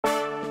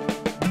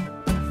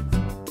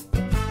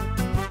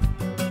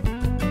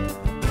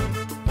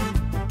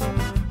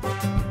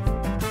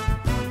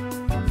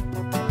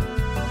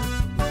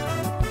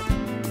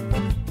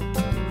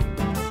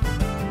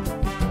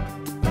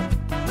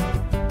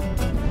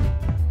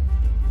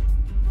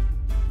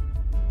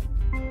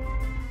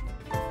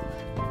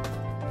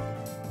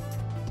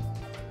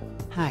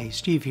Hi,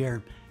 Steve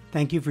here.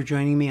 Thank you for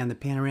joining me on the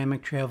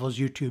Panoramic Travels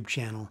YouTube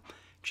channel.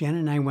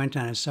 Janet and I went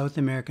on a South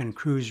American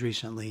cruise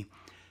recently.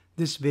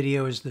 This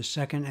video is the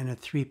second in a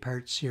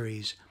three-part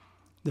series.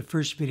 The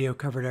first video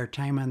covered our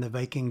time on the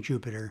Viking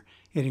Jupiter.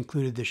 It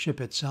included the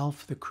ship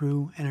itself, the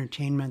crew,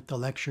 entertainment, the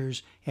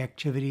lectures,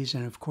 activities,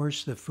 and of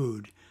course the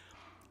food.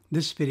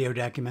 This video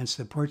documents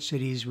the port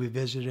cities we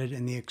visited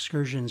and the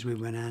excursions we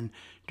went on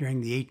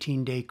during the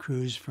 18-day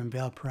cruise from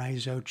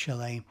Valparaiso,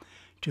 Chile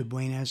to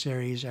Buenos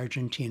Aires,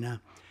 Argentina,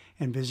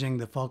 and visiting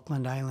the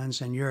Falkland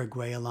Islands and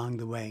Uruguay along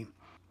the way.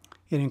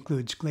 It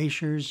includes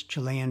glaciers,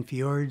 Chilean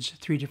fjords,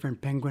 3 different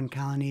penguin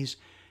colonies,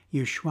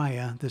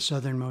 Ushuaia, the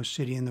southernmost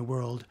city in the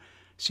world,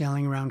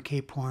 sailing around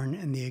Cape Horn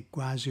and the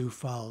Iguazu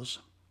Falls.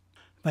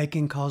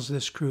 Viking calls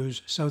this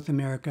cruise South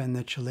America and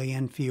the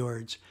Chilean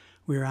fjords.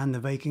 We were on the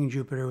Viking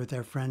Jupiter with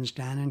our friends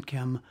Don and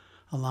Kim,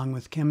 along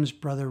with Kim's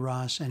brother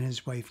Ross and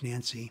his wife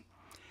Nancy.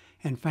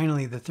 And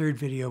finally, the third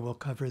video will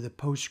cover the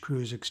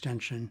post-cruise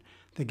extension,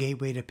 the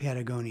gateway to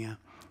Patagonia.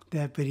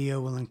 That video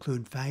will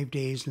include 5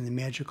 days in the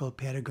magical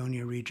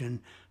Patagonia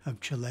region of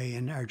Chile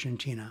and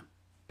Argentina.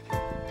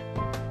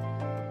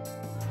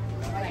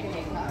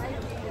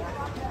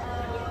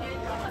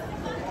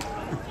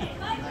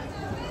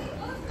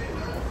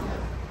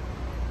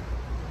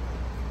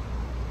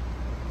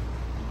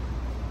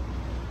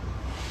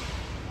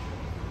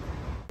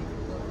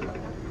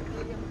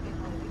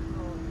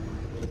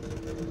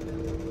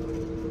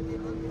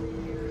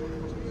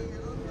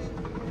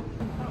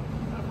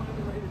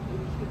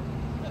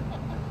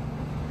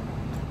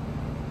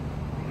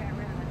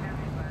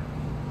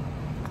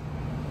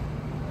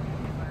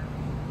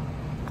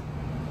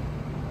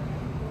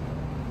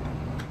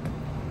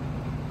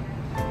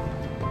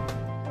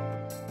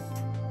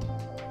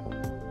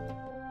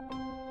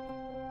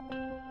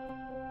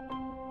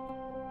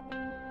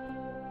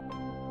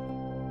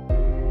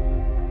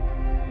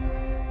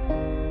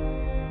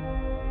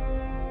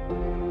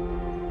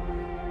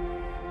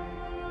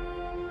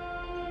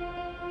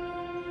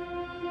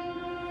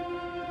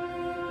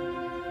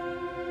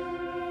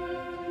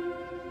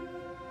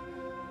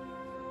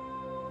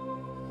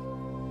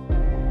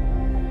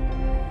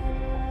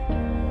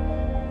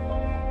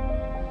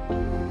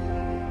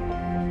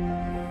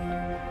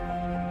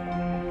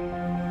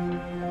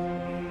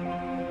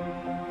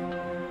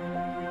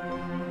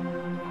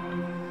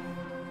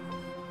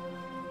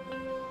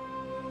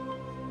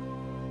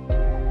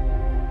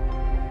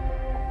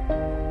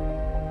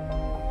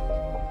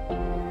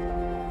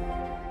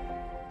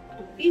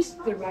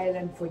 Easter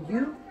Island for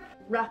you.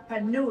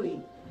 Rapa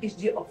Nui is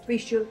the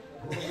official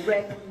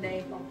correct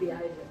name of the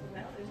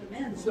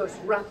island. So it's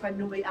Rapa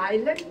Nui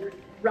Island,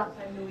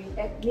 Rapa Nui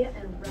ethnia,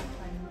 and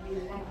Rapa Nui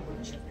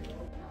language.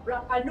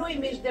 Rapa Nui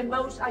means the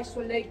most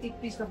isolated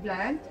piece of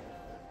land,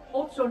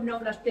 also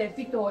known as Te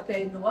Whito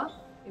Tenua.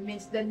 It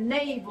means the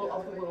navel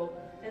of the world.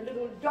 A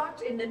little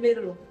dot in the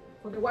middle.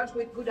 For the ones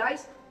with good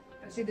eyes, you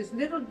can see this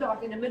little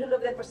dot in the middle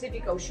of the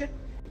Pacific Ocean.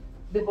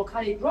 The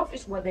volcanic rock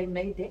is where they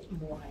made the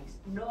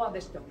moais. No other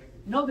stone.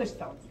 No other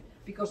stone.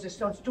 Because the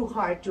stone's too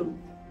hard to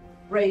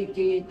break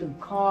it, to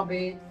carve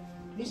it.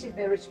 This is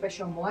very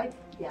special moai.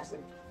 Yes, a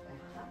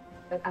hat.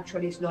 But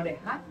actually it's not a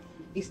hat,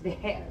 it's the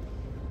hair.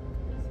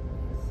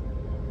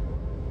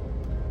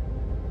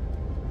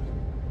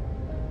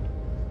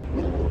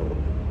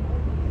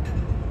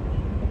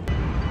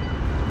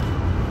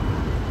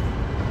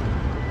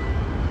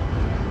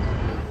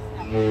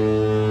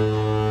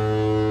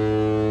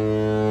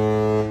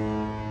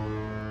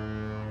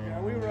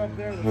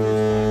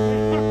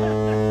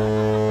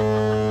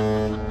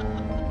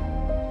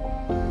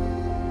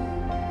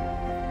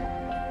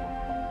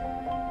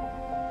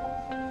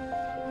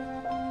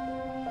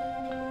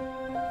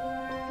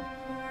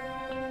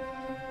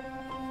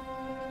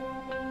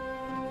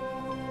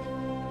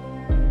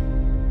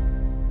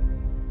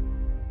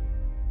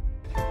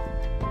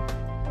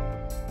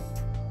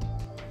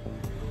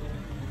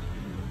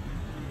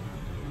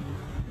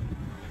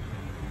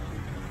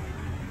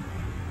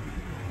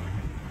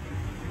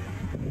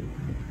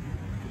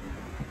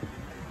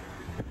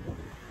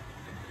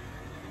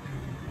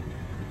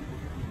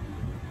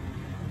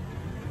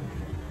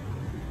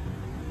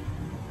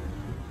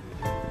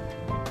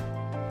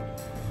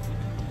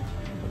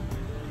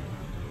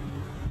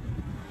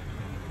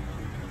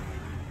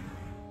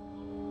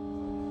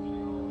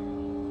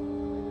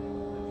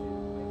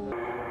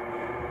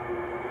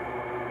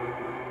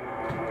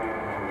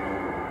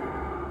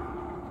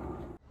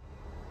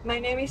 My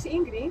name is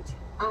Ingrid,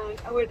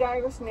 and our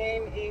driver's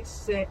name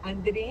is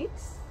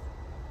Andres,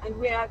 and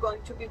we are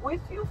going to be with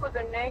you for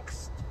the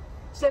next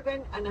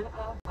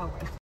 7.5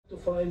 hours. To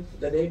find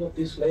the name of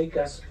this lake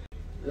as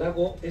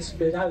Lago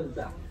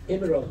Esmeralda,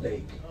 Emerald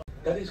Lake.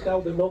 That is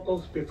how the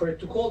locals prefer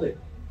to call it.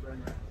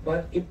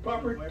 But in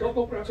proper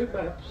topographic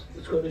maps,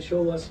 it's going to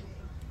show us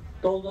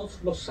Todos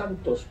los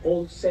Santos,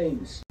 All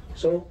Saints.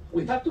 So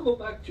we have to go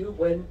back to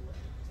when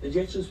the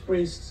Jesus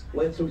priests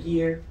went through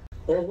here,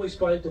 always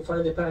trying to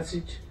find a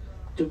passage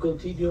to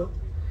continue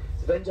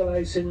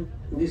evangelizing,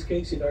 in this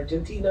case in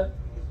Argentina.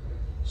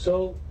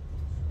 So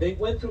They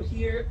went through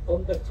here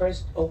on the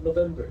 1st of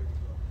November,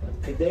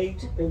 a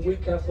date when we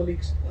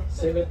Catholics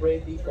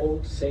celebrate the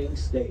All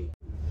Saints' Day.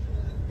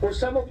 For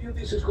some of you,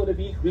 this is going to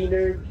be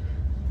greener,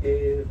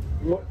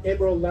 more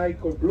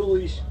emerald-like or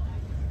bluish,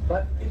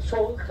 but it's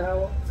all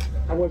how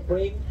our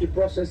brain it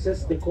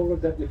processes the color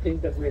that we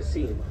think that we're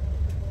seeing.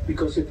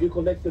 Because if you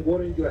collect the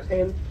water in your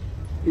hand,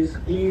 it's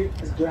clear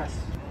as glass.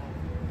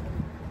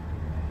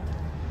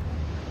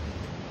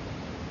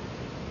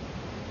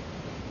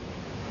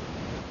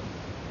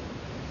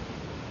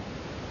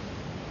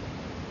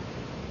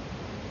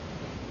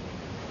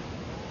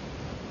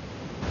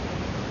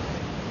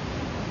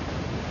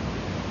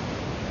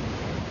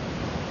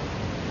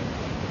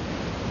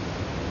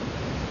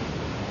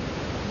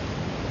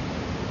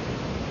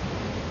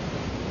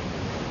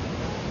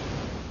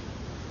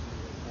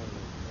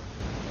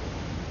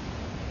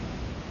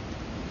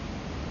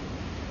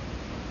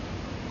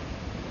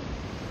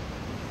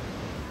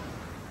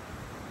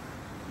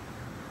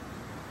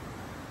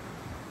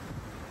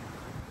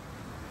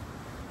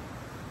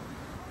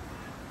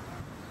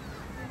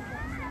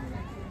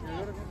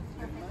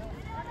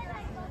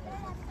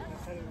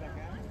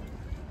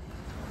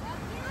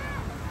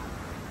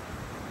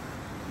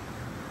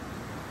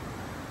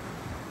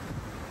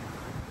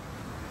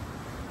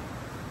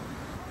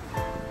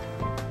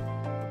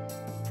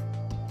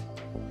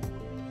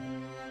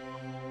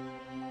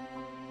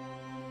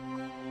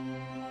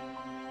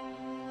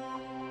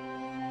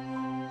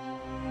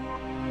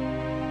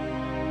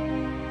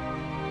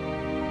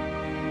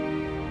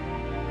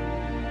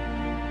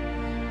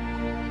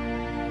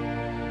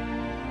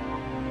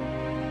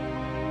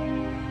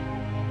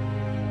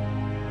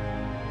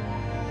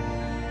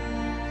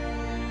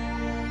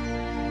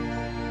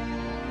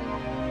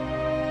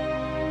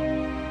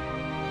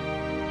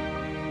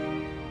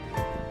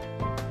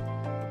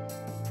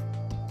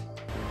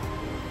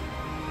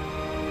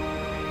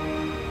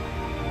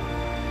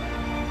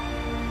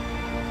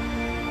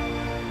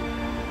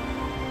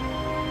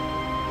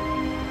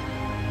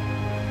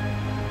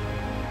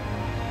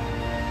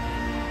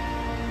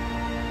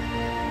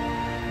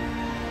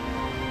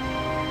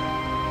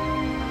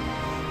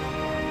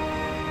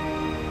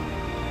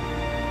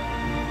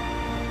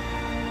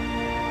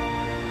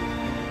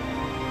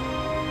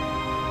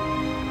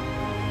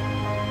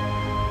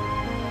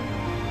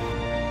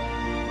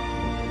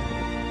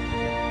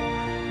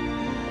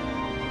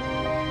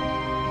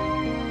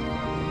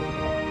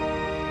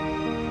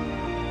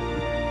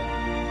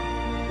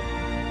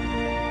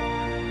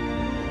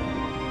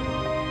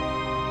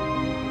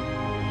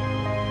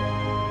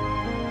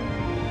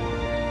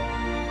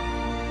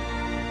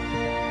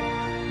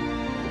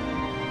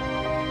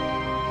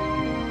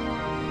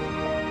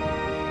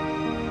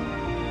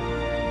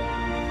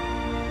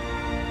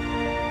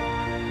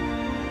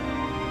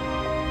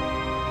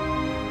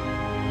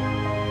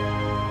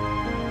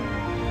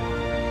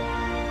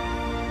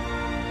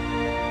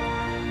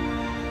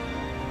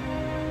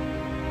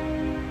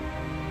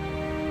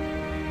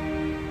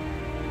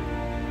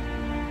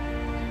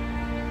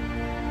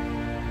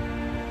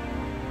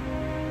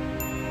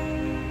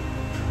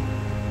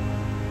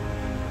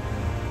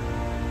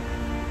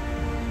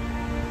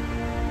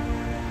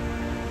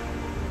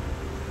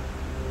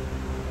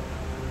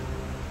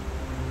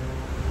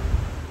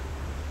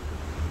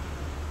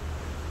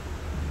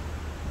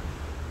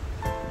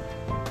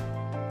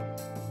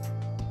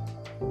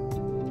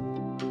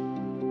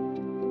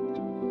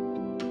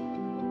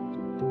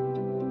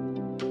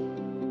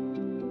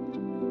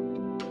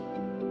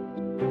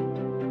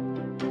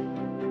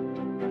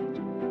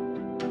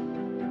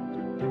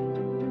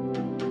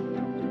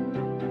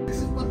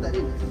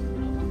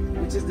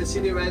 Which is the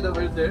city right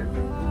over there.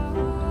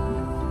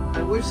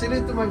 And we're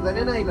sailing to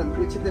Magdalena Island,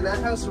 which is the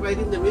lighthouse right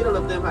in the middle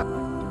of the map.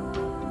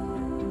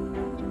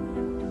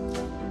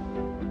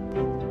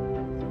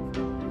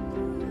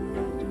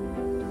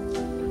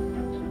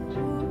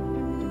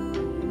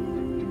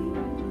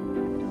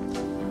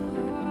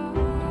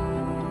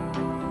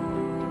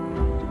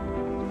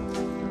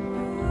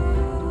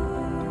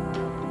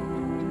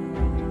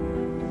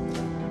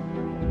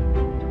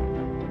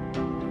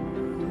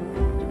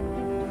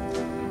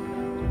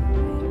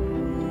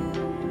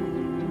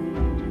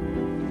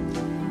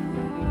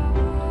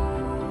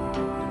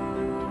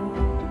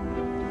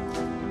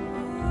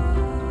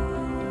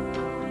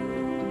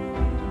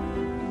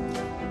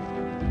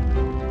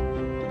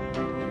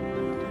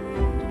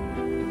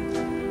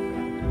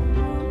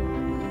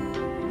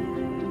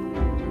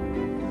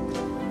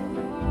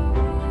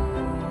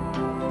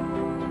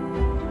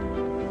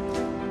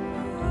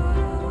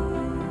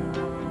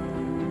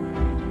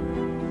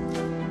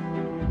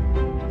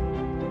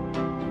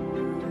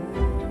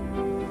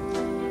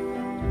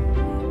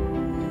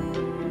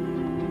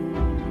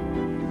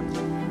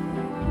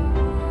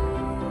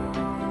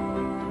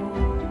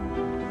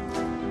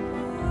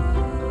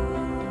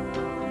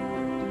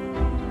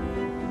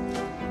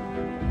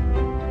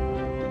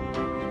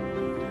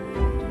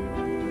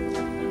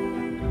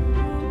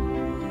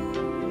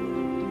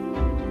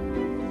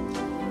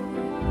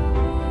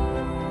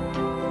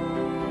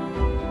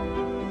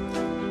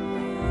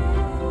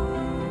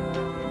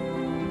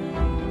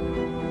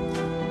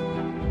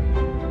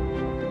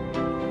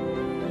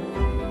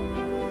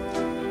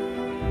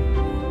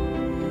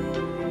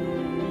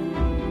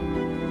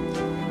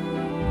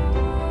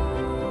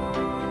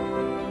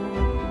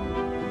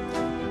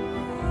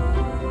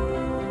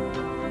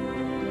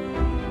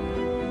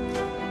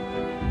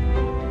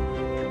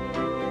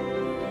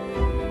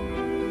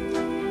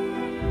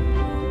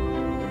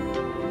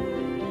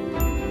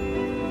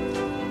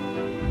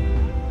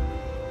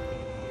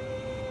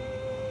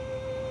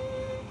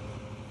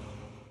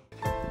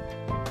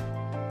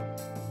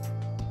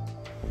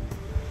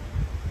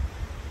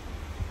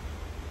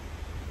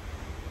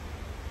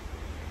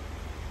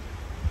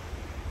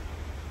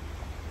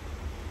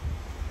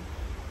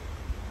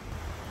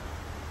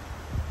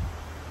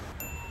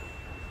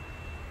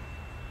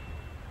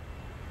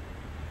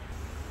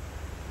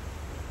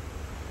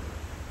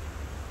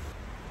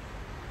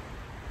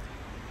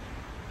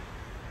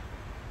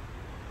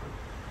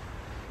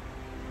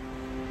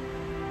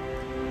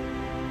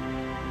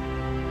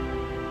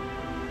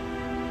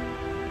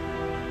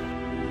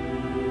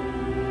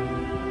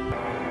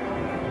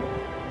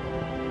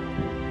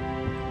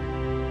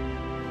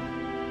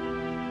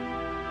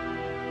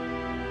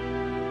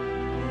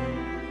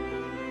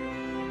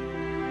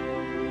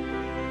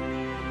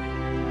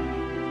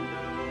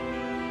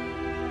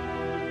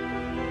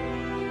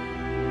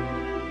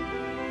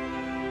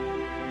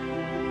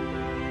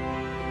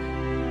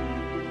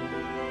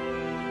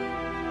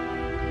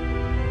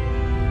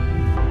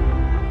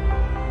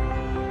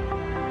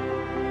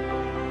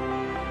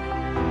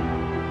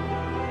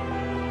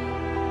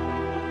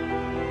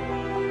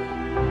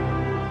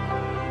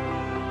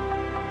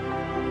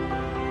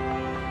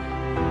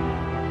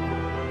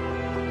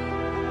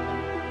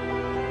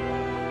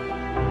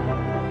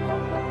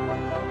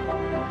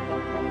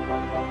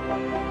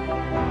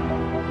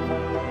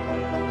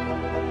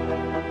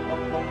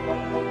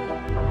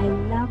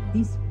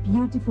 this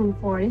beautiful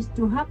forest.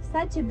 To have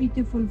such a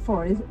beautiful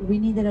forest, we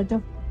need a lot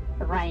of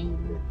rain.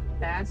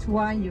 That's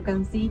why you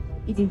can see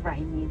it is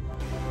raining.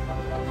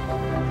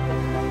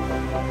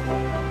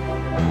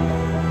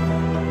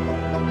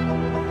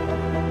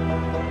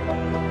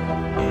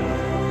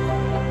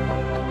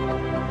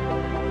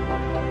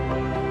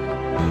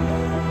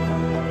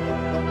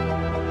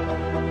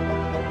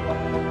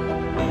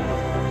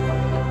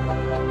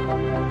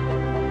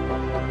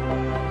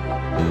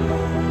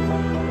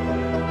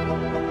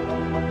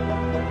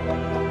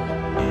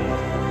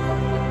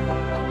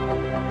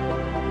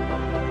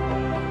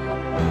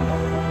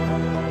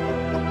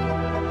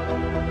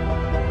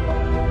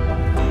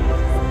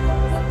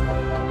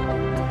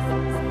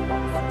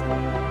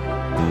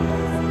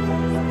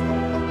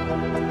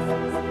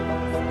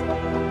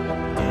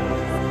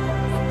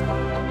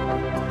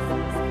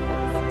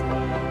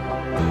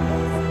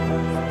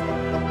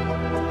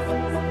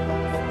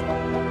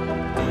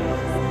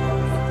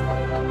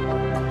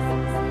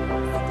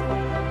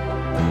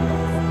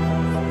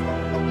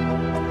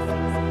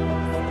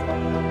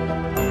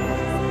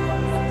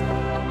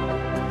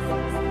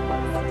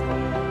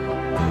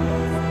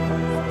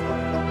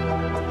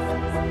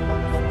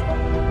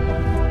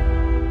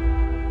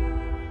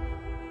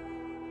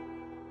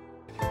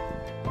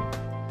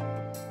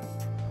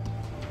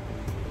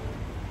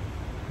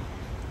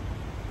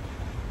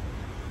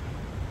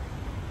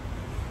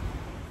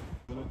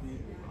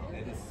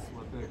 That is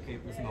what the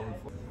Cape is known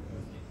for.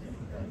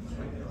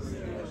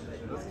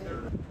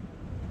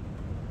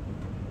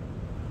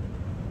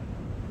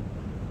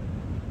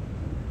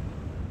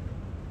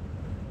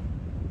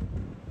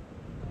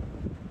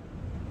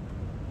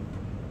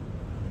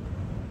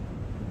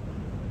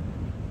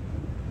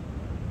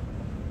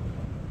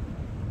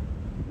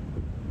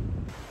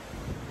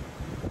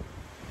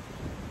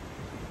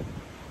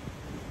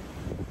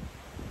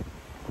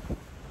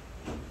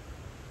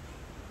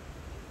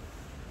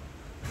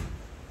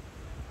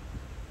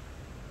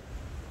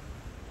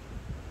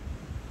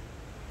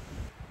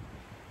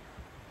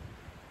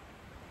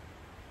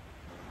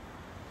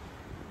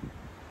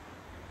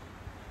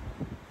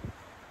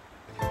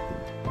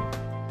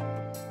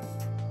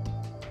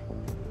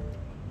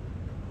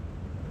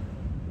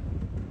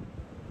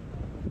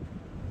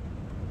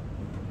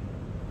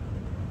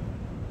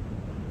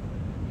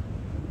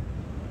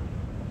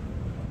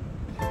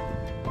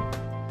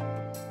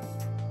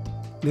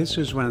 This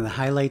was one of the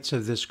highlights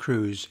of this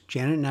cruise.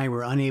 Janet and I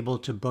were unable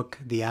to book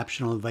the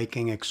optional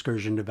Viking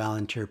excursion to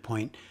Volunteer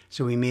Point,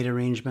 so we made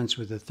arrangements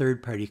with a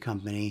third-party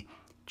company,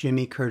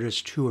 Jimmy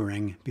Curtis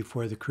Touring,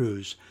 before the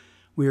cruise.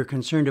 We were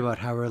concerned about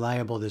how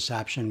reliable this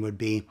option would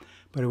be,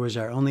 but it was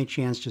our only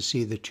chance to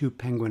see the 2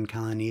 penguin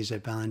colonies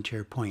at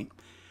Volunteer Point.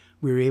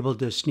 We were able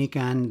to sneak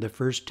on the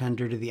first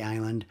tender to the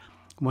island.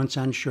 Once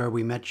on shore,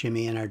 we met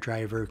Jimmy and our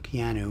driver,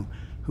 Keanu,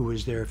 who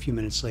was there a few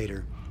minutes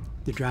later.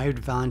 The drive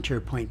to Volunteer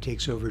Point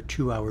takes over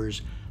 2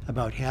 hours,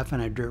 about half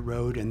on a dirt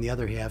road and the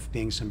other half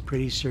being some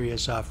pretty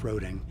serious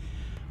off-roading.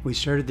 We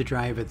started the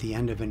drive at the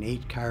end of an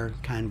 8-car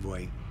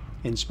convoy.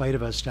 In spite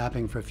of us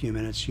stopping for a few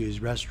minutes to use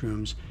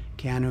restrooms,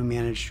 Keanu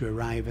managed to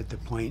arrive at the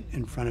point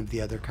in front of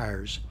the other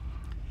cars.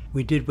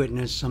 We did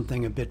witness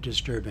something a bit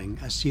disturbing,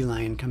 a sea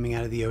lion coming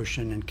out of the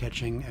ocean and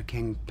catching a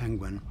king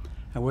penguin.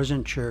 I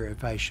wasn't sure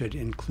if I should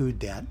include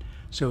that,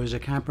 so as a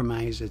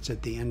compromise, it's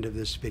at the end of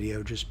this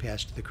video, just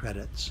past the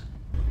credits.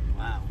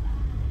 Wow.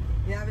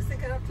 Yeah, I was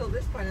thinking up till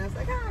this point, I was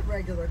like, a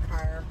regular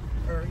car,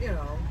 or, you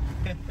know,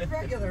 a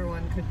regular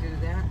one could do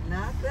that,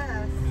 not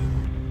this.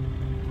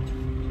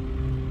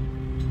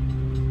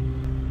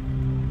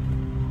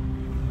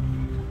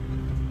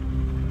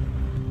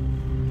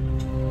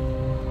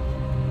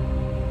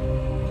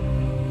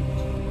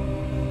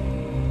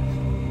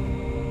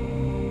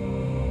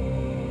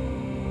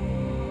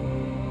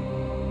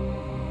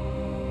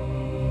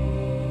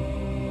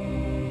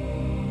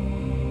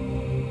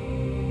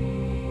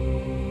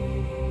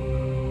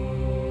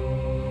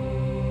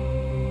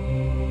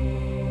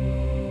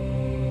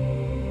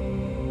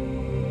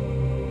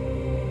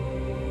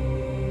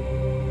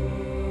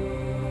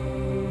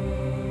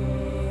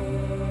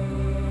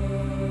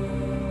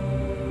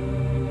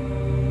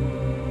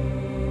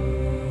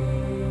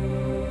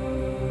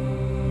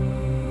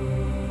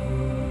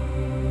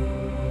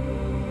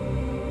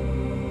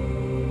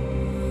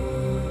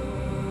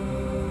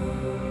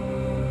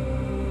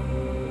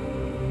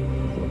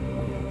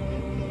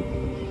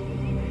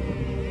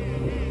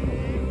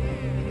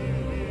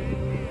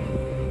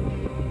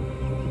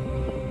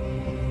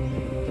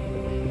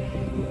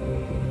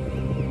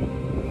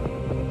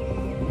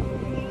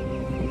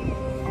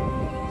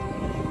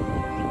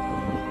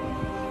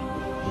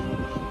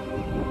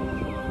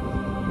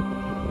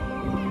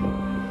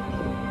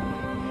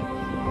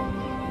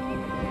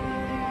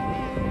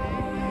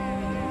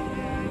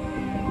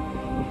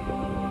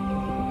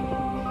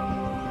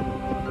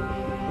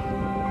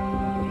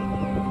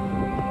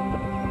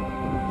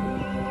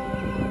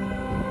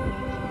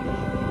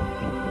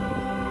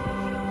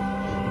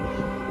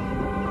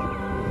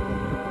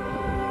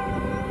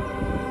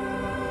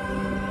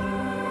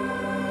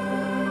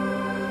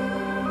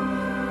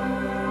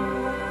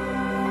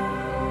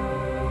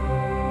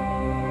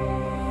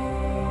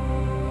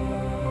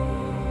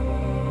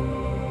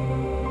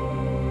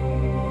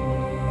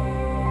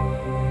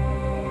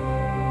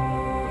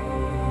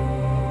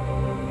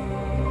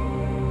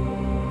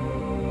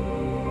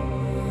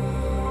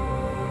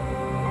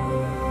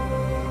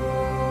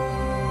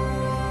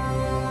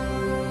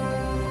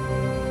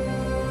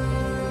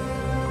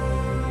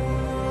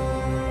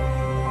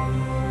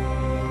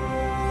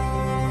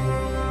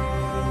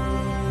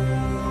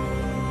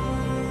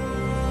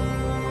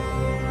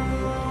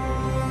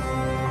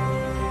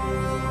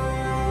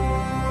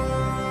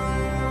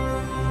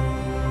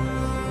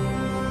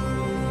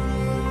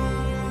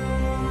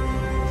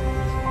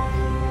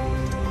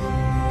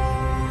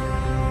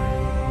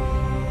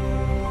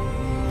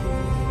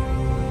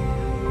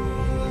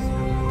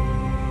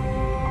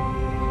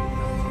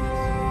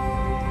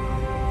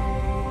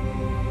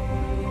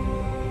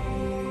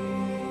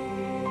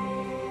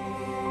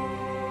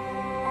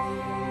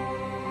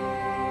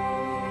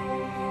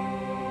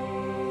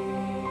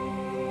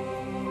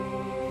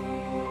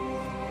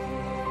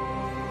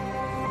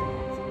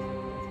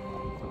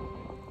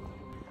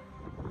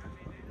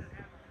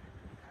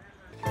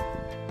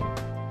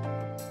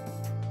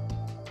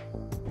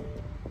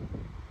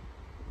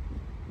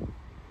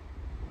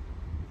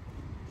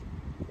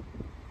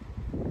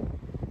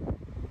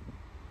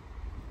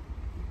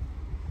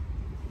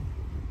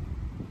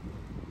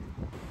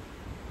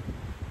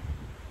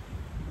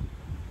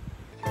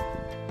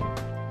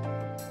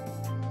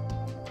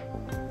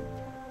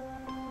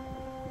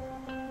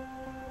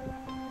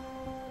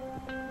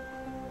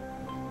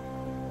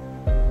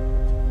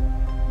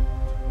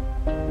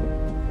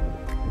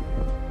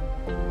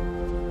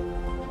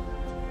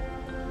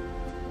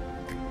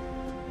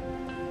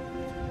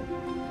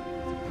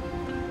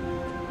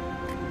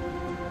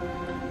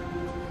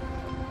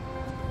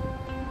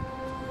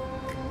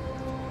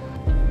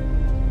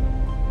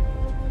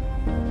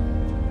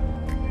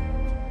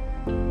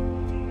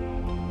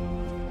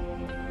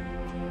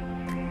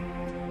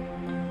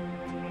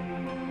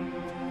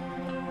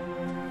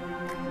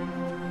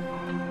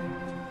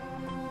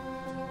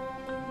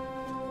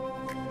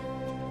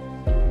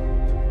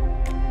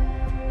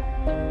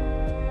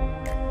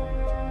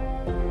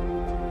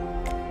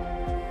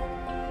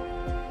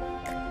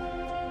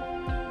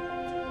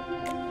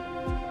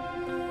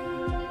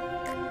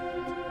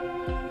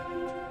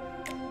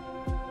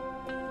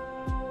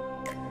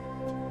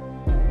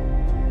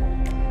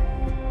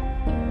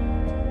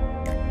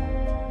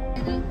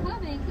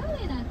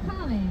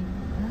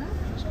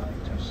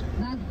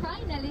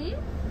 finally,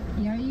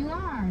 here you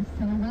are.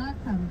 So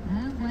welcome,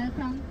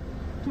 welcome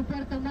to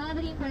Puerto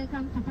Madryn,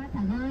 welcome to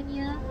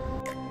Patagonia.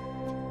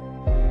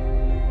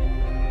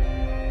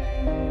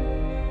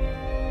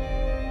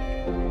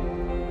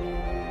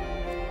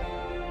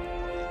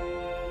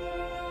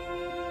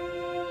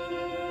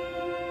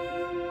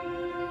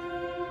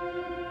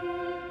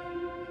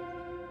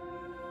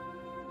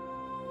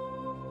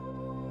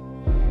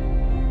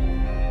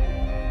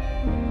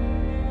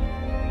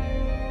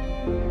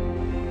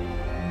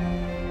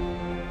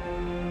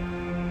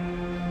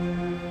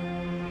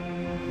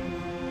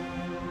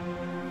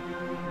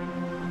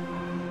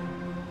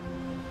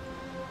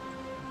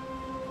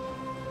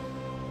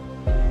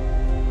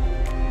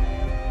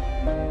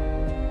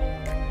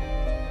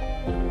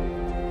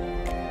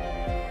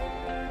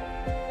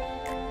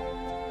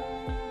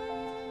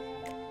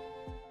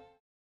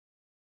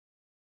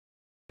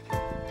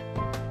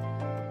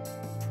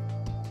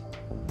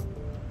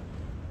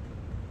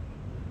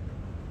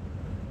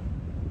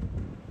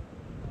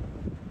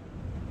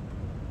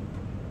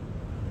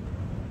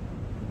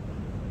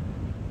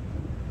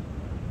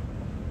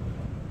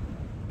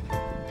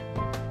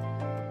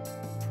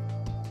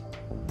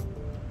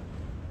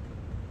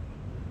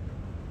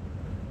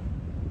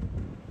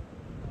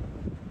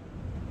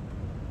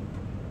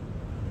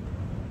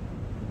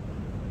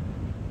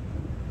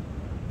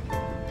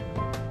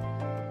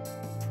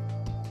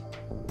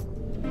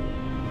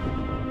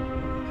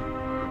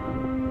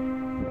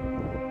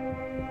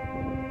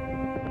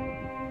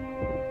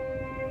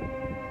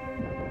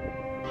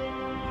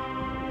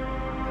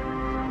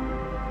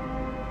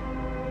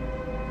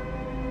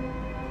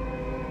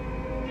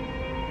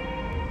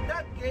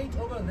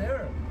 Over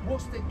there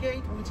was the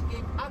gate which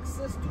gave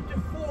access to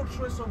the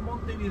fortress of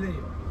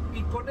Montevideo.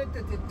 It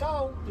connected the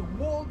town, the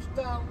walled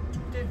town, to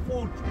the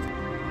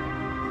fortress.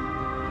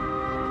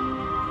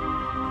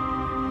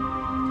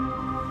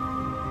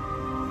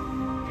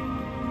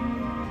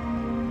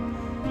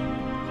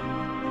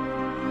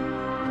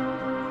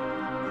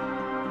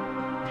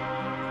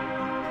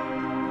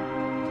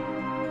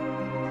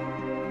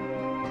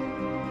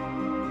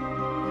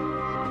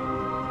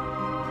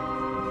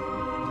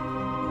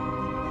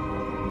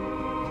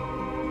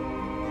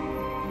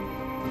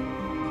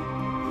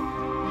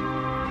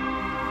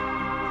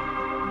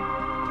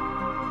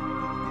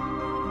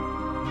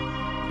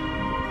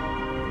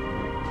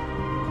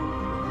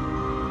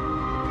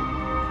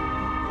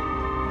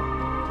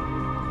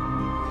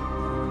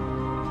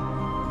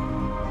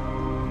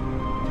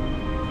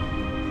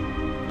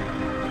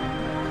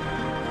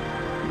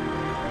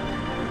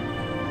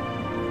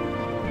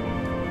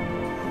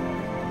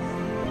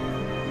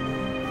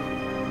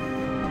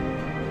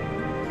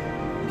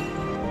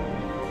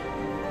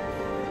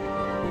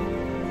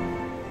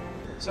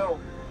 So,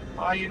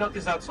 I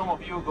noticed that some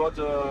of you got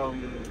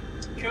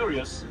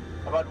curious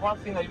about one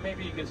thing that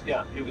maybe you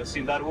can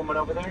see that woman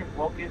over there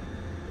walking.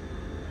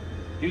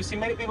 Do you see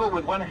many people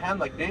with one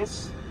hand like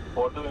this,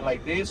 or doing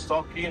like this,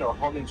 talking or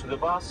holding to the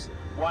bus,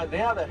 while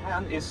the other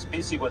hand is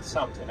busy with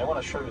something? I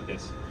want to show you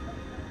this.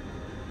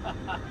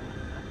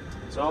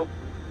 So,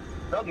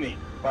 not me,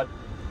 but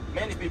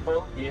many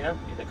people here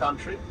in the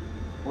country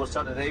will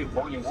start the day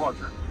boiling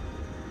water.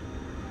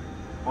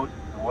 Put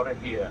the water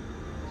here,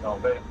 so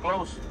very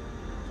close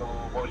to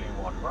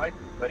boiling water, right?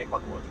 Very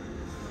hot water.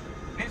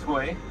 This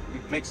way,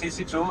 it makes it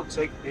easy to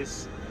take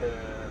this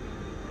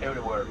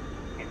everywhere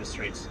in the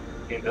streets.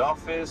 In the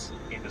office,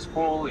 in the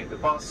school, in the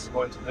bus,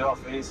 going to the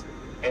office,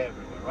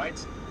 everywhere,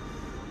 right?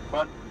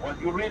 But what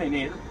you really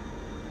need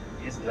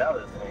is the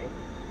other thing.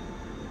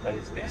 That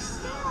is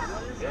this.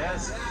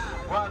 Yes.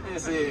 What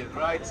is it,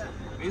 right?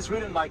 It's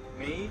written like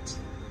meat,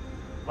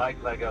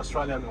 like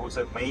Australian would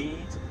say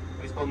meat.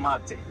 It's called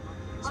mate.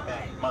 It's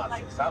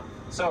mate.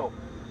 So,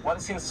 what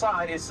is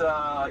inside is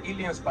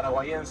Ilians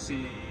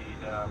paraguayense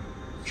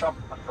chopped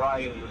and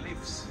dry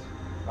leaves,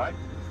 right?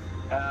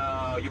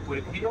 You put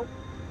it here,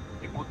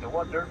 you put the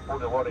water, pour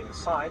the water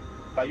inside,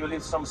 but you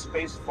leave some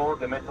space for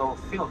the metal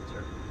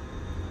filter,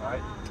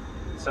 right?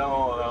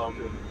 So,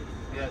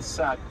 yes,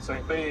 so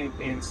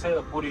instead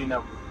of putting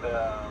a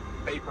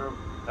paper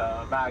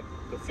bag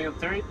to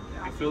filter it,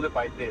 you fill it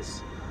by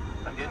this,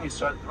 and then you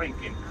start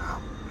drinking.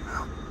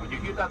 When you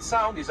hear that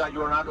sound, is that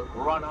you are not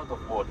run out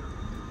of water.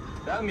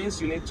 That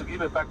means you need to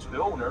give it back to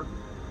the owner,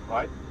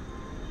 right?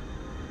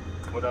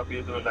 Without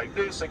you do it like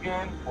this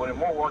again, pour in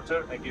more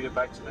water and give it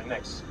back to the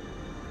next.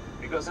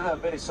 Because it's a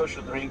very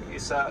social drink,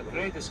 it's a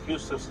great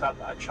excuse to start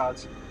a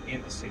chat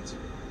in the city.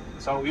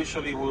 So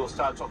usually we'll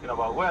start talking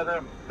about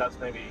weather, that's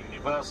maybe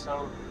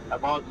universal,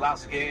 about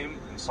last game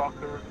in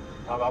soccer,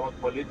 about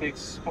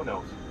politics, who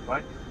knows,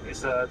 right?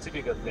 It's a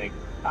typical thing.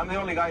 I'm the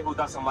only guy who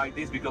doesn't like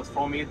this because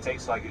for me it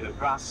tastes like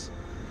grass.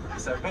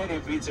 It's a very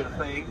bitter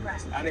thing,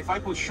 and if I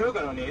put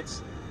sugar on it,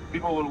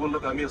 people will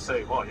look at me and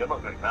say, well, you're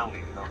not very manly,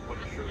 you know,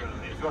 putting sugar on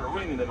it. You're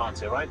ruining the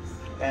mate, right?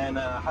 And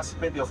has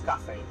plenty of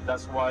caffeine.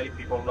 That's why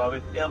people love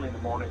it early in the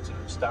morning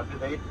to start the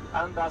day,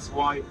 and that's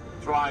why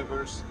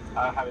drivers,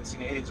 I haven't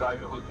seen any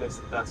driver who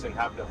doesn't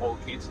have the whole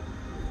kit.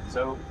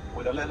 So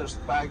with a leather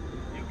bag,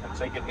 you and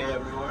take it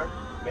everywhere,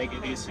 make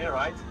it easy,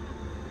 right?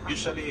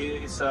 Usually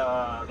it's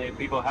the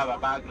people have a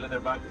bag, leather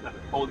bag, and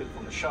hold it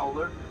from the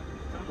shoulder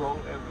and go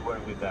everywhere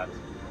with that.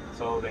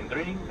 So then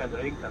drink and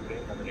drink and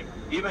drink and drink.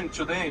 Even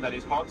today that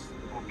is hot,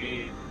 will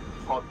be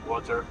hot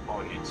water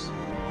on it.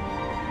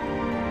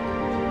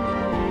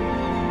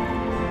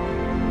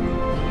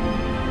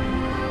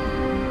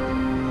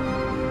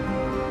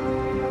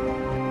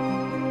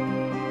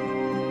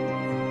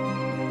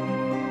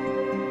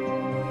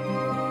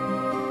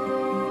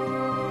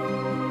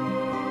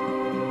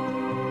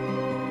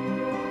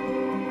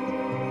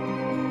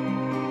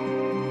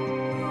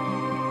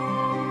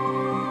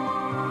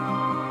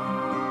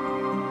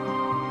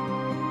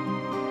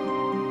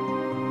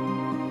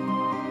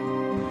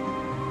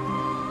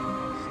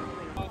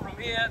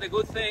 The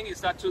good thing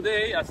is that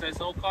today, as there's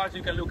no cars,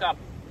 you can look up.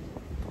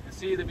 You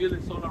see the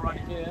buildings all around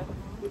here,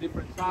 with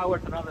different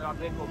towers, another Art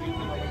Deco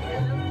building over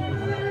there.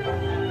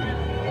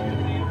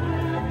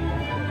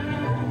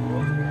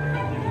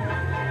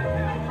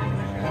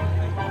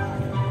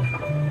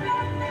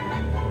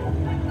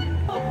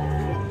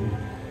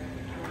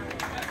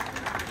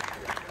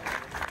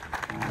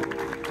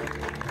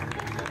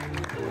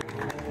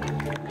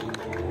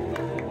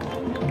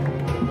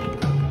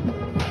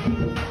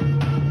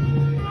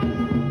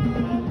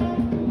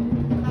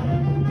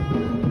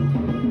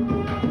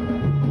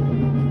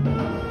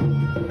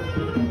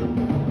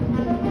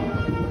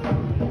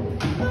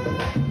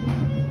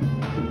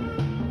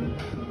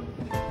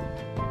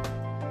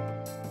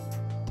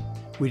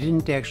 We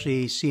didn't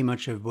actually see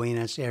much of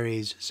Buenos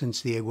Aires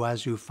since the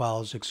Iguazu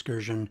Falls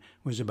excursion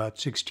was about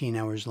 16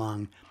 hours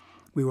long.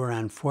 We were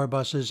on 4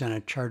 buses and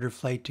a charter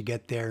flight to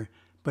get there,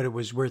 but it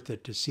was worth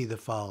it to see the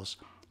falls.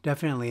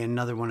 Definitely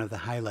another one of the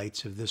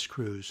highlights of this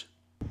cruise.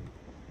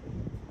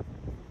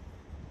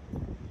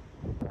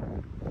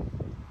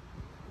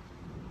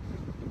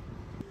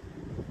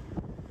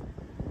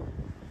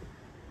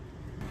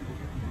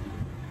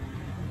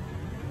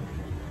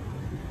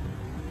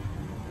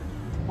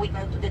 We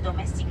go to the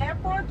domestic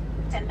airport,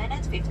 10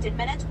 minutes, 15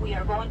 minutes, we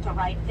are going to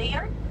arrive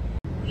there.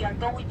 We are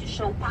going to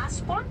show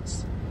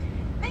passports.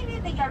 Maybe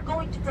they are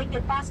going to take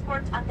the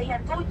passport and they are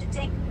going to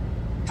take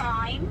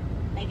time,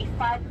 maybe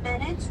 5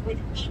 minutes with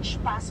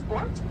each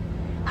passport.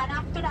 And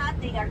after that,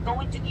 they are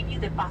going to give you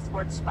the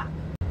passports back.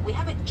 We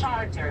have a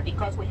charter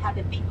because we have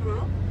a big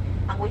group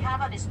and we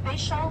have a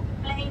special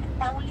plane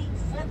only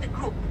for the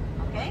group,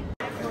 okay?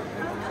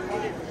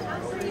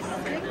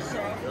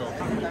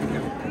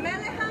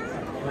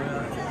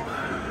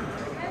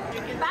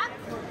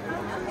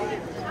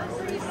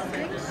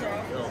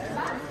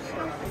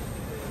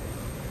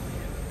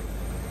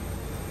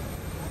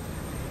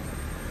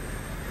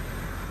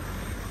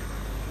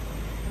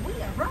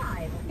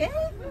 Arrive, okay?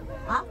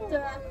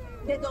 After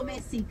the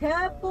domestic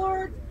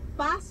airport,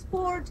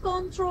 passport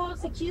control,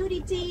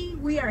 security,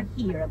 we are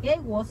here, okay?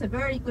 It was a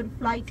very good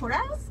flight for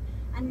us.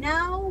 And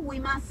now we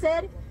must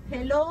say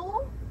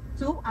hello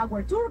to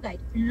our tour guide,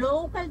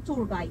 local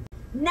tour guide.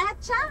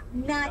 Nacha,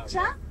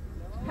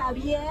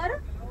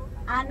 Javier,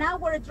 and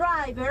our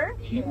driver,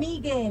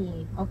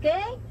 Miguel,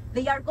 okay?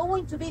 They are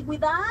going to be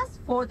with us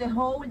for the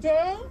whole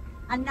day.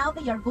 And now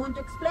they are going to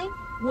explain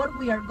what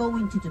we are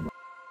going to do.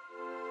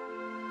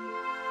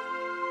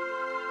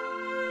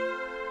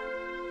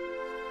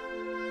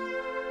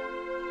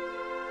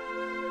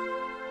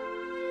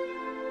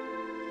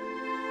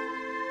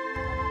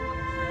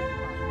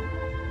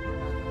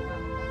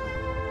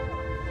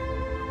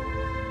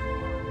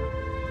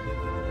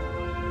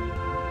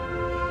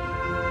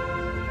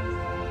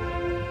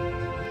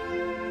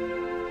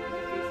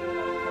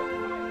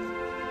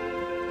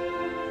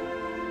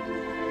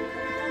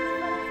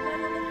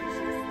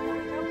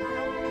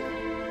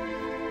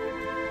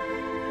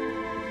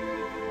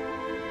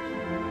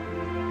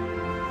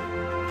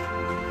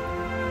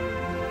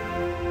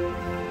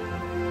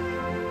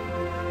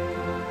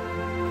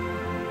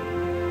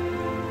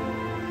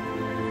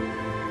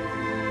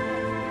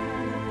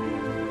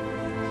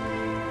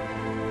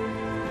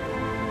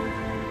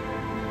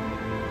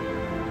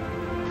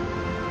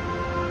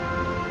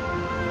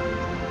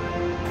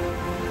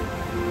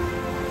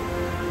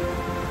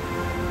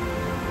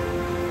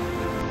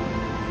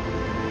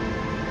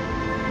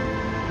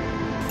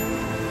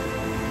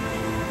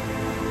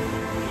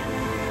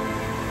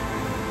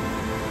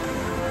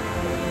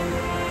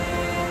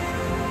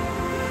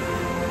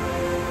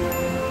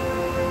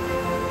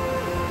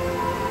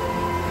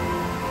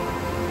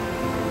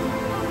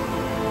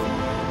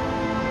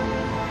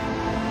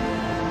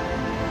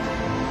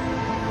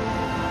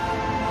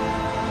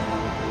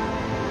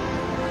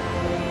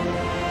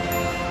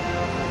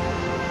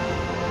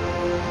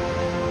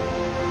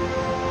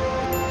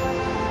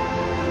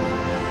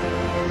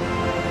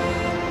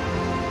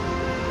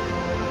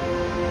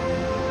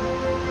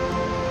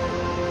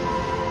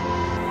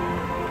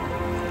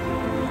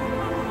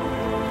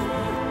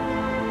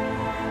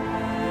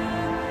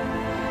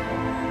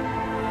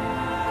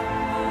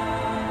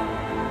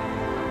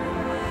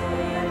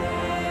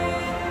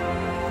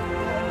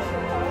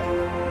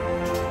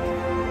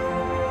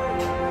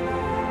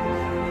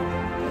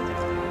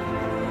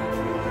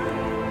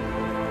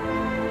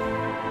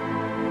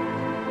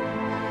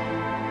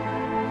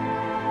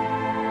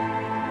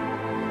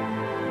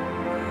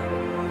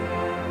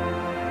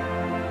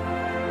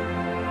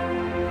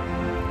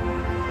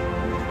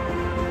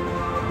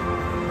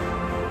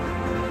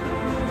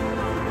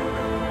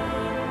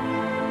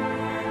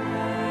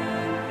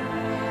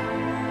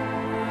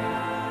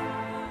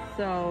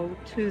 So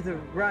to the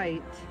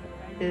right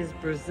is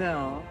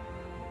Brazil,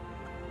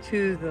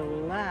 to the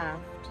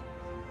left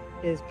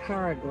is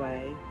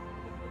Paraguay,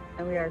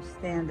 and we are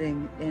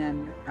standing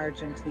in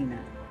Argentina.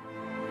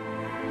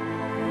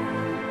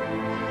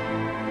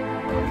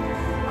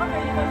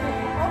 Okay, you can make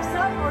it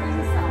outside or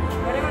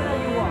inside, whatever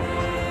that you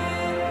want.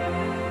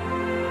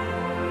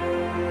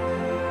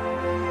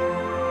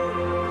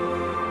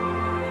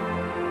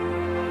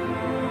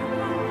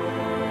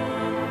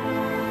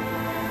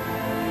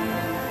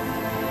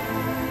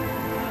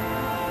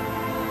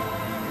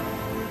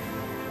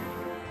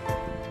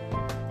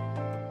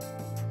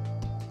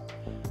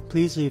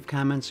 Please leave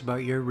comments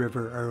about your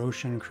river or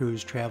ocean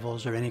cruise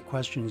travels or any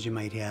questions you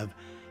might have,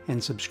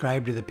 and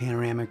subscribe to the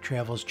Panoramic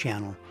Travels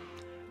channel.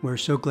 We're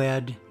so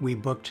glad we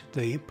booked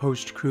the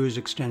post-cruise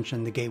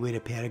extension, the Gateway to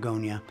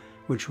Patagonia,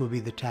 which will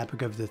be the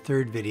topic of the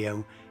third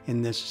video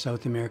in this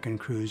South American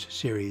cruise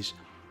series.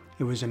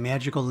 It was a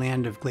magical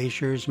land of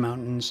glaciers,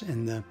 mountains,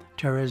 and the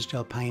Terras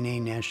del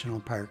Paine National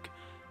Park.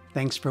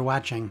 Thanks for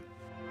watching.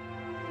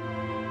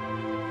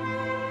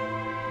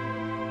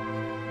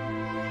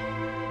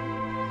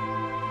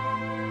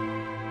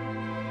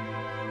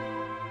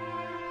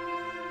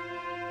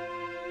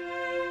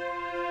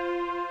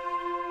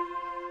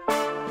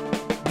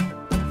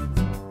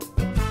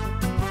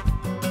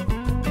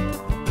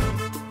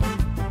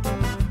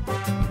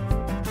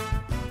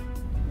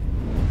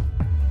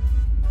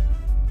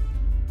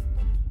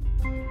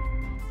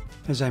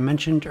 As I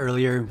mentioned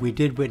earlier, we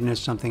did witness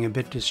something a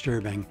bit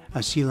disturbing,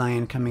 a sea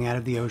lion coming out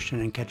of the ocean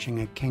and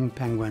catching a king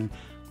penguin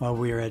while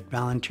we were at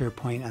Volunteer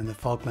Point on the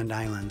Falkland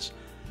Islands.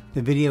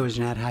 The video is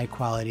not high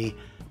quality.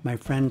 My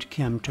friend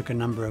Kim took a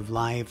number of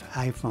live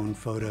iPhone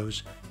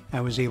photos.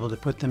 I was able to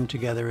put them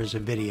together as a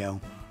video.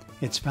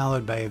 It's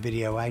followed by a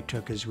video I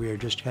took as we were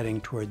just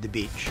heading toward the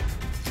beach.